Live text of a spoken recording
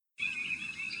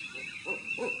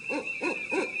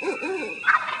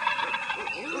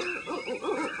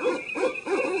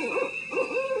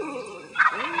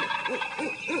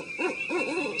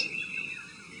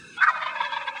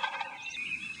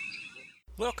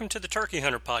Welcome to the Turkey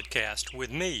Hunter Podcast with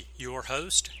me, your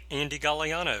host, Andy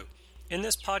Galliano. In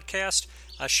this podcast,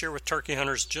 I share with turkey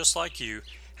hunters just like you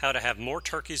how to have more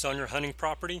turkeys on your hunting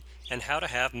property and how to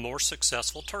have more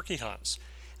successful turkey hunts.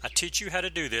 I teach you how to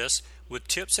do this with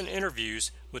tips and interviews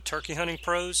with turkey hunting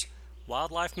pros,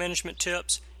 wildlife management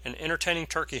tips, and entertaining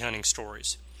turkey hunting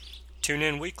stories. Tune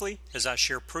in weekly as I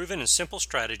share proven and simple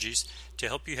strategies to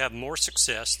help you have more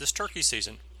success this turkey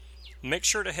season. Make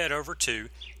sure to head over to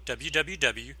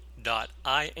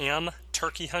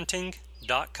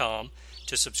www.iamturkeyhunting.com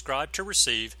to subscribe to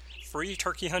receive free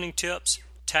turkey hunting tips,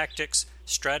 tactics,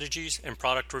 strategies, and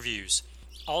product reviews.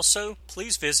 Also,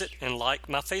 please visit and like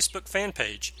my Facebook fan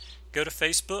page. Go to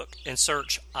Facebook and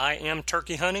search I Am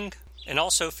Turkey Hunting, and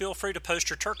also feel free to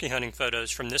post your turkey hunting photos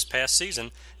from this past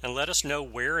season and let us know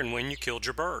where and when you killed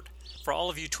your bird. For all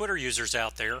of you Twitter users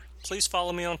out there, please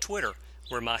follow me on Twitter,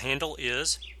 where my handle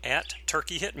is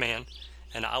 @TurkeyHitman,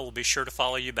 and I will be sure to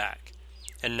follow you back.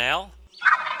 And now,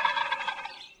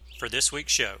 for this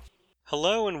week's show.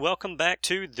 Hello and welcome back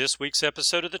to this week's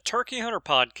episode of the Turkey Hunter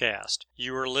Podcast.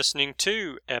 You are listening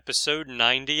to episode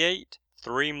 98,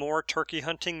 3 More Turkey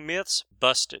Hunting Myths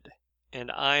Busted.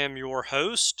 And I am your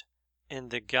host,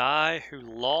 and the guy who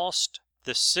lost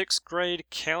the 6th grade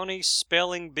county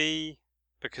spelling bee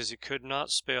because he could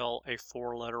not spell a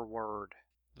 4-letter word.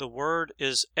 The word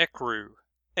is ecru.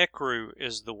 Ecru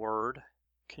is the word.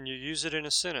 Can you use it in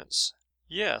a sentence?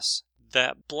 Yes,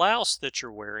 that blouse that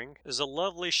you're wearing is a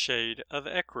lovely shade of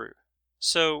ecru.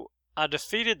 So, I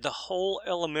defeated the whole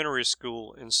elementary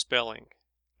school in spelling,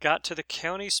 got to the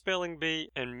county spelling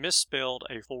bee, and misspelled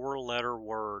a 4-letter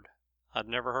word. I'd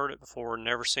never heard it before,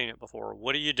 never seen it before.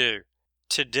 What do?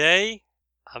 Today,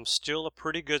 I'm still a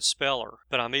pretty good speller,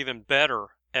 but I'm even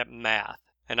better at math.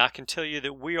 And I can tell you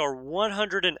that we are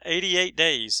 188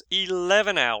 days,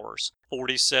 11 hours,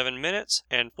 47 minutes,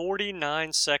 and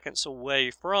 49 seconds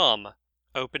away from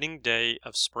opening day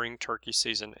of spring turkey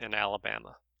season in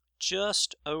Alabama.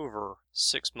 Just over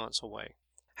 6 months away.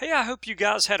 Hey, I hope you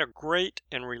guys had a great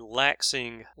and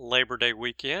relaxing Labor Day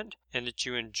weekend and that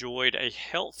you enjoyed a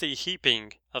healthy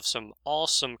heaping of some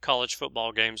awesome college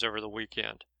football games over the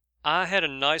weekend. I had a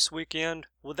nice weekend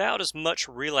without as much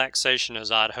relaxation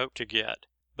as I'd hoped to get.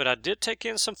 But I did take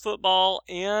in some football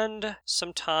and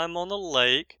some time on the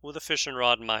lake with a fishing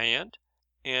rod in my hand.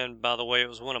 And by the way, it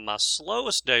was one of my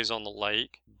slowest days on the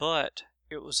lake, but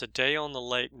it was a day on the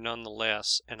lake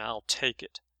nonetheless, and I'll take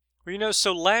it. Well,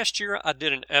 so last year I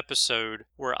did an episode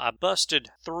where I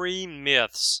busted 3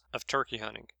 myths of turkey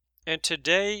hunting. And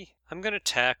today I'm going to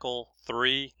tackle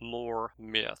 3 more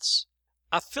myths.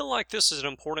 I feel like this is an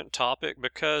important topic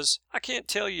because I can't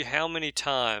tell you how many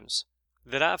times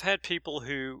that I've had people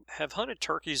who have hunted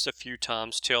turkeys a few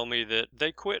times tell me that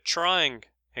they quit trying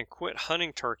and quit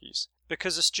hunting turkeys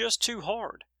because it's just too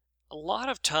hard. A lot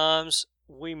of times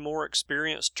we more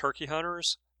experienced turkey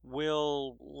hunters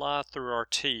will lie through our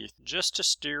teeth just to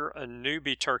steer a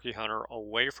newbie turkey hunter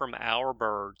away from our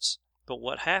birds. But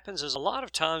what happens is a lot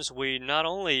of times we not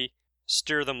only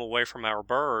steer them away from our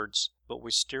birds, but we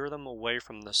steer them away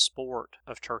from the sport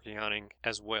of turkey hunting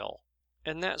as well.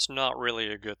 And that's not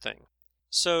really a good thing.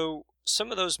 So, some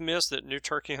of those myths that new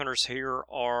turkey hunters hear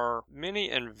are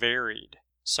many and varied.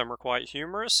 Some are quite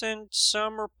humorous and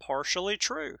some are partially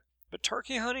true. But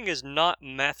turkey hunting is not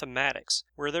mathematics,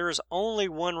 where there is only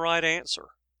one right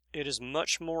answer. It is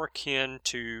much more akin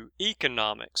to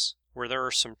economics, where there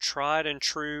are some tried and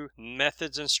true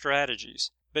methods and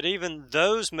strategies. But even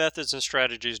those methods and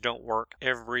strategies don't work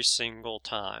every single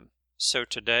time. So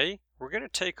today, we're going to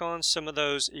take on some of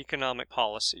those economic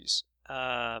policies.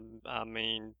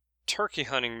 Turkey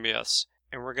hunting myths,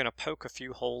 and we're going to poke a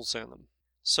few holes in them.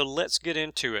 So let's get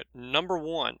into it. Number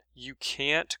 1, you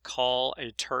can't call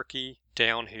a turkey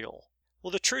downhill.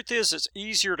 Well, the truth is it's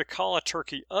easier to call a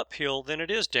turkey uphill than it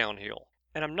is downhill.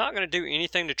 And I'm not going to do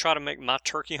anything to try to make my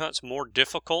turkey hunts more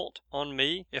difficult on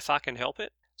me if I can help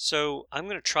it. So I'm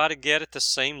going to try to get at the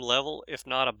same level, if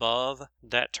not above,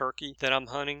 that turkey that I'm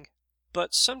hunting.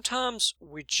 But sometimes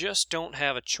we just don't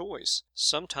have a choice.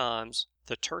 Sometimes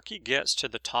the turkey gets to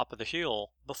the top of the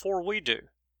hill before we do.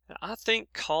 And I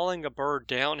think calling a bird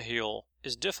downhill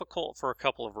is difficult for a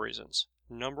couple of reasons.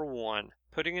 Number 1,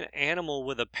 putting an animal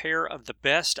with a pair of the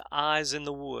best eyes in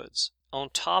the woods on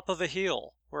top of a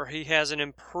hill where he has an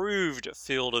improved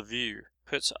field of view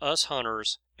puts us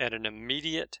hunters at an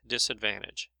immediate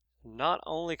disadvantage. Not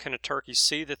only can a turkey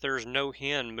see that there's no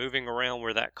hen moving around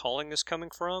where that calling is coming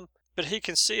from, but he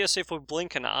can see us if we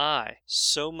blink an eye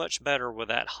so much better with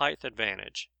that height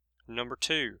advantage. Number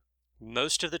 2,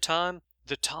 most of the time,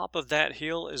 the top of that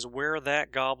hill is where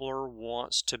that gobbler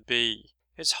wants to be.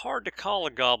 it's hard to call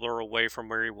a gobbler away from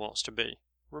where he wants to be.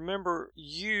 Remember,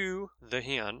 you, the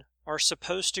hen, are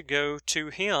supposed to go to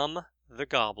him, the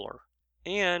gobbler.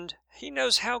 And he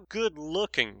knows how good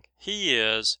looking he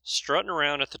is strutting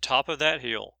around at the top of that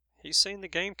hill. He's seen the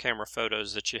game camera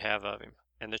photos that you have of him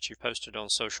and that you've posted on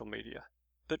social media.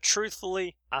 But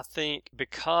truthfully, I think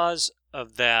because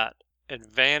of that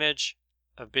advantage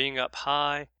of being up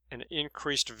high and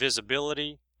increased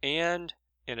visibility, and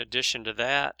in addition to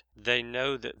that, they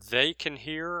know that they can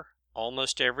hear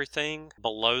almost everything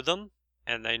below them,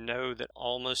 and they know that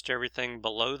almost everything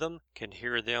below them can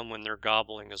hear them when they're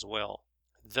gobbling as well.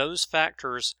 Those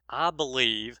factors, I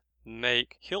believe,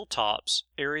 make hilltops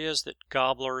areas that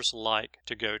gobblers like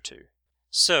to go to.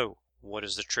 So, what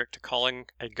is the trick to calling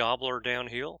a gobbler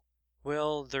downhill?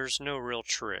 Well, there's no real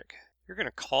trick. You're going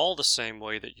to call the same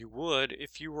way that you would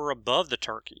if you were above the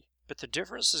turkey, but the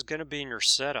difference is going to be in your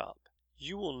setup.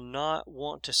 You will not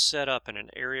want to set up in an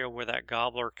area where that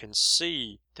gobbler can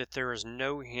see that there is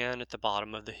no hen at the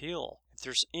bottom of the hill. If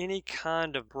there's any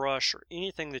kind of brush or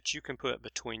anything that you can put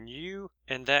between you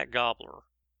and that gobbler,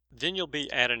 then you'll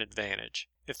be at an advantage.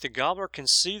 If the gobbler can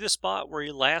see the spot where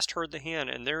he last heard the hen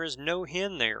and there is no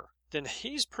hen there, then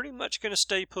he's pretty much going to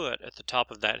stay put at the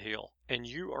top of that hill, and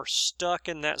you are stuck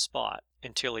in that spot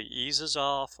until he eases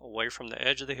off away from the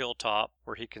edge of the hilltop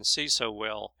where he can see so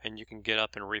well and you can get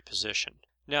up and reposition.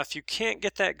 Now, if you can't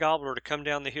get that gobbler to come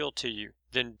down the hill to you,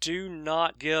 then do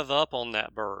not give up on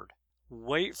that bird.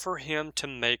 Wait for him to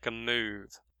make a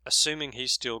move, assuming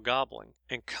he's still gobbling,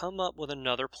 and come up with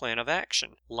another plan of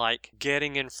action, like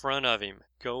getting in front of him,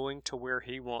 going to where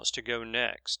he wants to go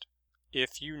next,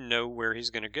 if you know where he's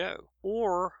going to go,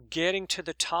 or getting to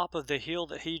the top of the hill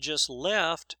that he just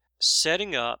left,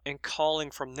 setting up and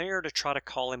calling from there to try to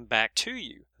call him back to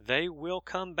you. They will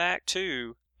come back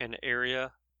to an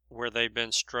area where they've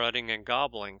been strutting and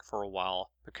gobbling for a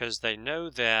while, because they know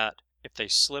that if they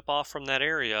slip off from that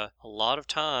area, a lot of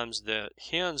times the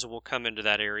hens will come into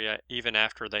that area even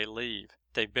after they leave.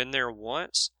 They've been there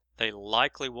once, they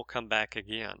likely will come back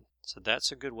again. So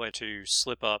that's a good way to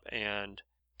slip up and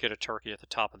get a turkey at the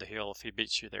top of the hill if he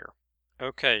beats you there.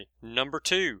 Okay, number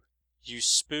 2, you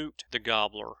spooked the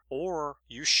gobbler, or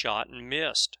you shot and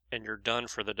missed, and you're done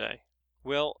for the day.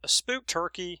 Well, a spooked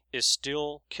turkey is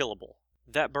still killable.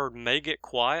 That bird may get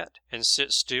quiet and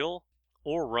sit still,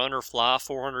 or run or fly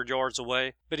 400 yards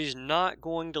away, but he's not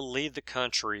going to leave the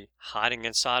country hiding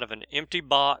inside of an empty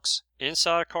box,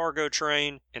 inside a cargo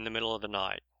train, in the middle of the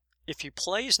night. If he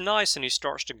plays nice and he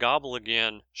starts to gobble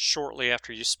again shortly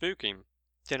after you spook him,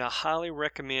 then I highly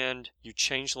recommend you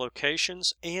change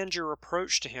locations and your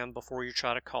approach to him before you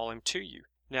try to call him to you.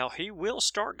 Now, he will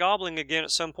start gobbling again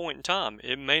at some point in time.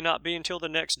 It may not be until the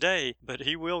next day, but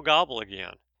he will gobble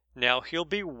again. Now, he'll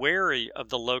be wary of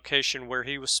the location where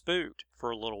he was spooked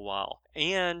for a little while,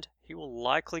 and he will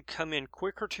likely come in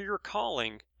quicker to your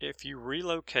calling if you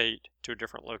relocate to a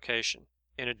different location.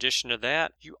 In addition to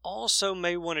that, you also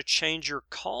may want to change your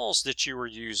calls that you were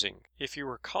using if you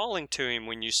were calling to him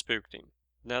when you spooked him.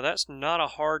 Now, that's not a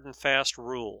hard and fast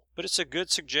rule, but it's a good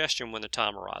suggestion when the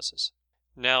time arises.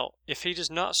 Now, if he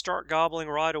does not start gobbling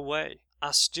right away,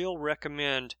 I still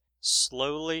recommend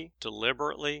slowly,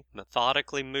 deliberately,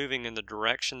 methodically moving in the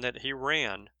direction that he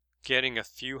ran, getting a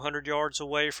few hundred yards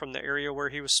away from the area where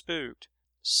he was spooked,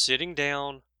 sitting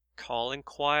down, calling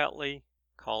quietly,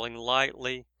 calling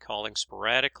lightly, calling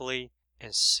sporadically,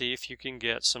 and see if you can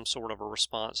get some sort of a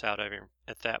response out of him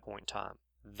at that point in time.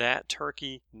 That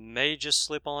turkey may just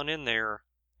slip on in there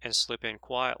and slip in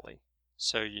quietly,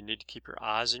 so you need to keep your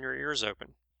eyes and your ears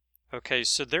open. Okay,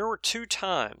 so there were 2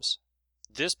 times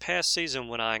this past season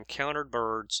when I encountered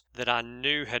birds that I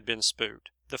knew had been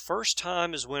spooked. The first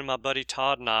time is when my buddy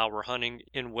Todd and I were hunting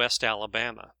in West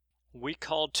Alabama. We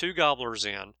called 2 gobblers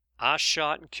in. I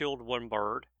shot and killed one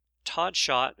bird. Todd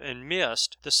shot and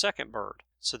missed the second bird.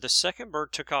 So the second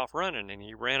bird took off running, and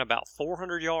he ran about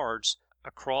 400 yards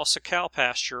across a cow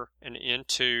pasture and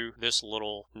into this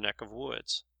little neck of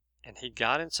woods. And he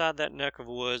got inside that neck of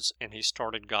woods and he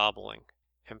started gobbling.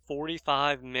 And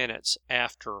 45 minutes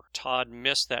after Todd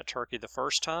missed that turkey the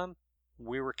first time,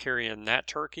 we were carrying that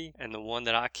turkey and the one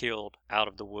that I killed out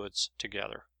of the woods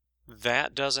together.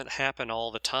 That doesn't happen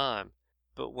all the time,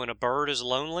 but when a bird is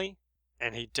lonely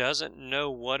and he doesn't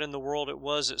know what in the world it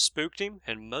was that spooked him,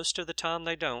 and most of the time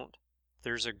they don't,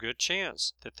 there's a good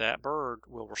chance that that bird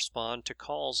will respond to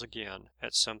calls again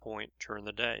at some point during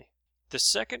the day. The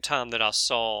second time that I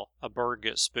saw a bird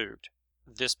get spooked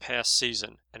this past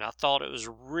season, and I thought it was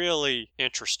really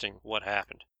interesting what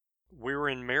happened. we were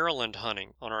in Maryland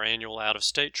hunting on our annual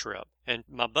out-of-state trip, and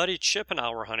my buddy Chip and I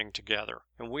were hunting together,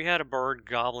 and we had a bird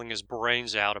gobbling his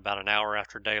brains out about an hour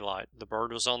after daylight. The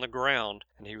bird was on the ground,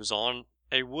 and he was on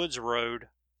a woods road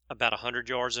about 100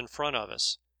 yards in front of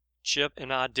us. Chip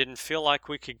and I didn't feel like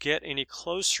we could get any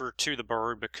closer to the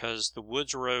bird because the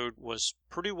woods road was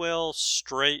pretty well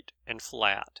straight and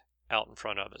flat out in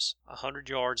front of us. 100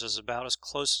 yards is about as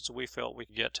close as we felt we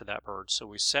could get to that bird. So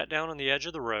we sat down on the edge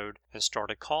of the road and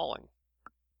started calling.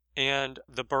 And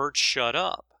the bird shut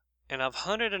up. And I've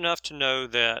hunted enough to know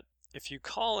that if you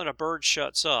call and a bird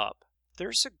shuts up,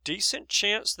 there's a decent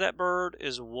chance that bird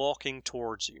is walking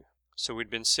towards you. So we'd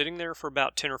been sitting there for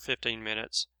about 10 or 15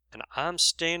 minutes. And I'm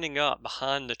standing up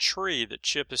behind the tree that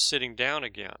Chip is sitting down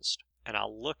against. And I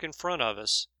look in front of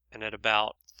us, and at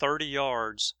about 30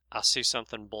 yards, I see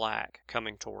something black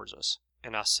coming towards us.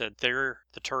 And I said, there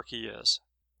the turkey is.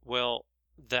 Well,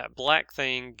 that black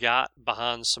thing got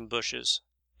behind some bushes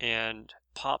and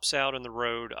pops out in the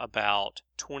road about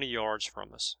 20 yards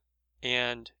from us.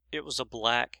 And it was a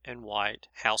black and white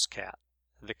house cat.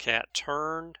 The cat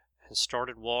turned and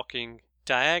started walking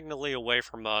diagonally away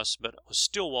from us, but was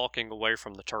still walking away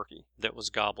from the turkey that was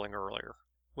gobbling earlier.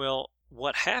 Well,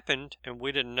 what happened, and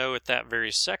we didn't know at that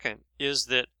very second, is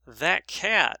that that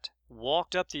cat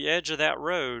walked up the edge of that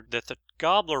road that the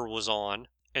gobbler was on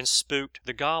and spooked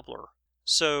the gobbler.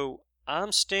 So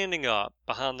I'm standing up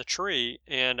behind the tree,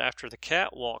 and after the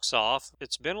cat walks off,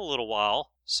 it's been a little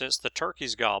while since the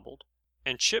turkey's gobbled,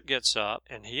 and Chip gets up,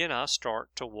 and he and I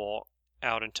start to walk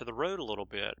out into the road a little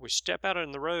bit. We step out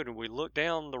in the road and we look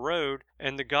down the road,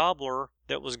 and the gobbler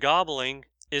that was gobbling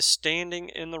is standing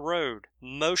in the road,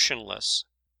 motionless.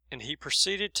 And he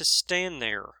proceeded to stand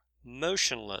there,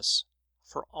 motionless,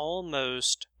 for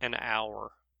almost an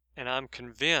hour. And I'm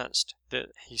convinced that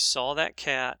he saw that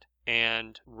cat,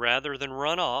 and rather than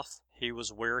run off, he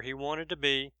was where he wanted to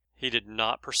be. He did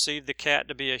not perceive the cat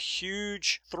to be a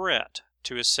huge threat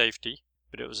to his safety,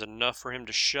 but it was enough for him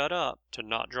to shut up, to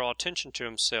not draw attention to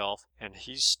himself, and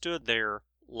he stood there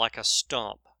like a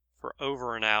stump for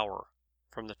over an hour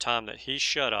from the time that he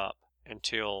shut up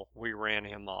until we ran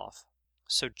him off.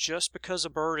 So just because a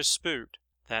bird is spooked,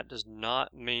 that does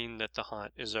not mean that the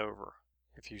hunt is over.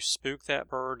 If you spook that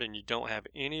bird and you don't have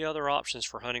any other options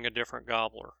for hunting a different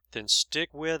gobbler, then stick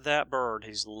with that bird.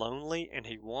 He's lonely and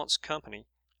he wants company.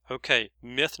 Okay,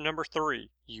 myth number 3.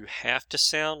 You have to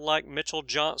sound like Mitchell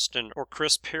Johnston or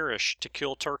Chris Parrish to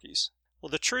kill turkeys. Well,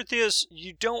 the truth is,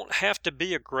 you don't have to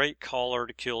be a great caller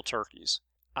to kill turkeys.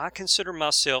 I consider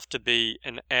myself to be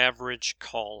an average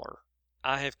caller.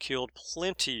 I have killed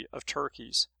plenty of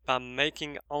turkeys by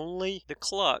making only the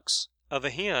clucks of a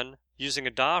hen using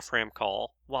a diaphragm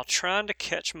call while trying to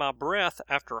catch my breath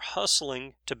after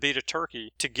hustling to beat a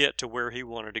turkey to get to where he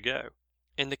wanted to go.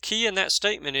 And the key in that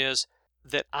statement is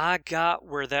that I got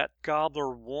where that gobbler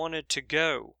wanted to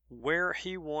go, where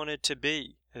he wanted to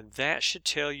be. And that should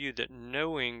tell you that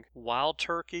knowing wild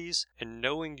turkeys and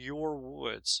knowing your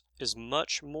woods is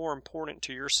much more important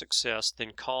to your success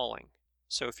than calling.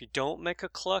 So if you don't make a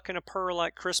cluck and a purr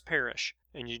like Chris Parrish,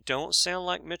 and you don't sound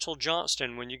like Mitchell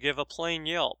Johnston when you give a plain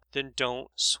yelp, then don't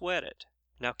sweat it.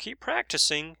 Now keep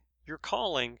practicing your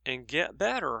calling and get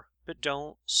better, but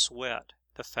don't sweat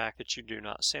the fact that you do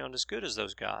not sound as good as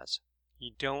those guys.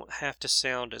 You don't have to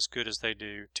sound as good as they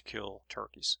do to kill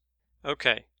turkeys.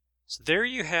 Okay, so there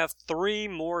you have 3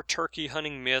 more turkey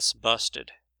hunting myths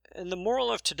busted. And the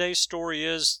moral of today's story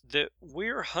is that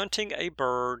we're hunting a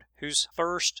bird whose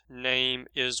first name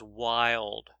is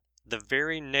Wild. The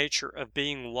very nature of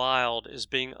being wild is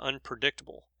being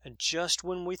unpredictable. And just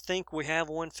when we think we have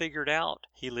one figured out,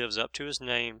 he lives up to his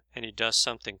name and he does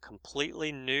something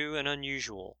completely new and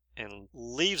unusual and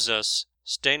leaves us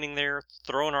standing there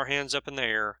throwing our hands up in the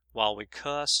air while we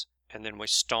cuss, and then we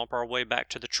stomp our way back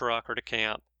to the truck or to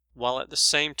camp, while at the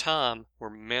same time we're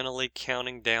mentally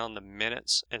counting down the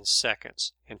minutes and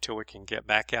seconds until we can get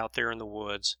back out there in the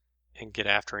woods and get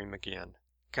after him again.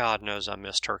 God knows I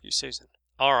miss turkey season.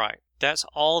 Alright, that's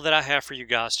all that I have for you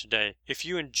guys today. If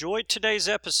you enjoyed today's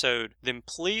episode, then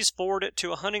please forward it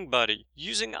to a hunting buddy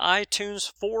using iTunes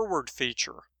Forward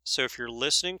feature. So if you're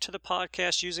listening to the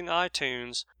podcast using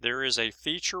iTunes, there is a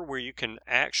feature where you can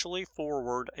actually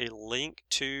forward a link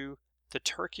to the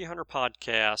Turkey Hunter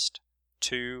podcast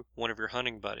to one of your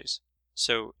hunting buddies.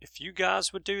 So if you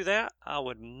guys would do that, I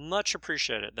would much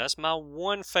appreciate it. That's my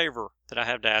one favor that I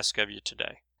have to ask of you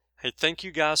today. Hey, thank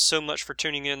you guys so much for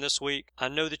tuning in this week. I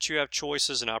know that you have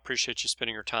choices, and I appreciate you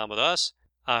spending your time with us.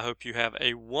 I hope you have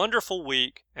a wonderful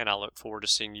week, and I look forward to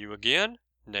seeing you again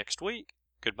next week.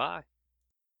 Goodbye.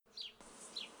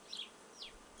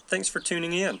 Thanks for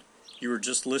tuning in. You were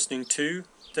just listening to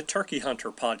the Turkey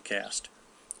Hunter podcast.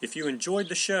 If you enjoyed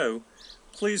the show,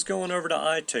 please go on over to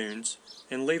iTunes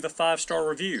and leave a 5-star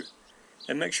review.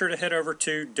 And make sure to head over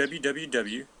to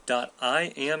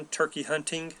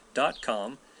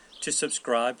www.iamturkeyhunting.com to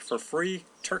subscribe for free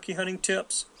turkey hunting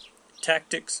tips,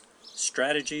 tactics,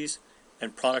 strategies,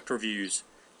 and product reviews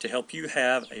to help you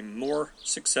have a more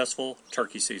successful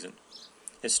turkey season.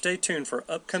 And stay tuned for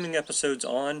upcoming episodes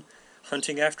on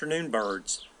hunting afternoon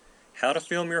birds, how to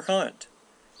film your hunt,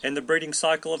 and the breeding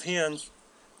cycle of hens,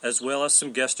 as well as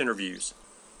some guest interviews.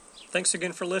 Thanks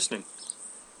again for listening.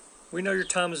 We know your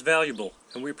time is valuable,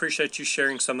 and we appreciate you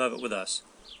sharing some of it with us.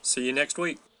 See you next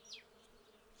week.